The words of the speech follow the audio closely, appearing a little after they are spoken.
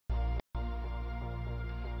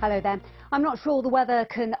Hello there. I'm not sure the weather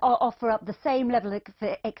can offer up the same level of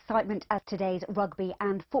excitement as today's rugby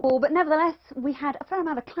and football, but nevertheless we had a fair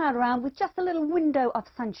amount of cloud around with just a little window of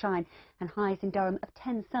sunshine and highs in Durham of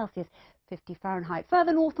 10 Celsius, 50 Fahrenheit.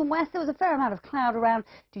 Further north and west there was a fair amount of cloud around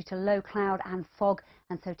due to low cloud and fog,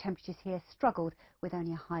 and so temperatures here struggled with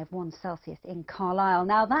only a high of 1 Celsius in Carlisle.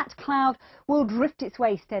 Now that cloud will drift its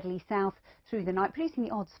way steadily south through the night, producing the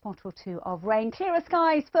odd spot or two of rain. Clearer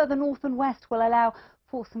skies further north and west will allow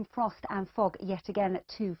for some frost and fog yet again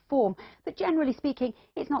to form, but generally speaking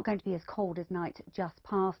it's not going to be as cold as night just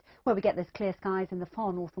past. Where we get those clear skies in the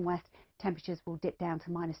far north and west, temperatures will dip down to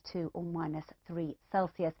 -2 or -3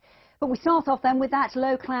 Celsius. But we start off then with that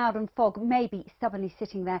low cloud and fog maybe stubbornly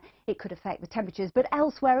sitting there. It could affect the temperatures, but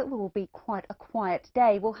elsewhere it will be quite a quiet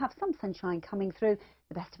day. We'll have some sunshine coming through,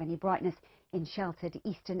 the best of any brightness in sheltered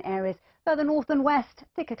eastern areas. Further north and west,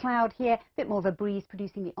 thicker cloud here, a bit more of a breeze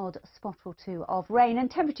producing the odd spot or two of rain,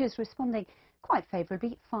 and temperatures responding quite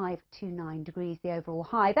favourably, 5 to 9 degrees the overall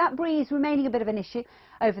high. That breeze remaining a bit of an issue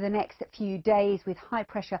over the next few days with high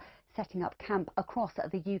pressure setting up camp across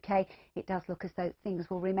the UK. It does look as though things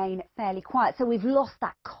will remain fairly quiet, so we've lost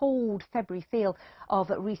that cold February feel of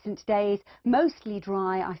recent days. Mostly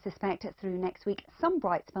dry, I suspect, through next week. Some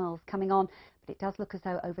bright spells coming on, but it does look as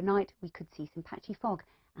though overnight we could see some patchy fog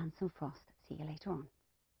and some frost. See you later on.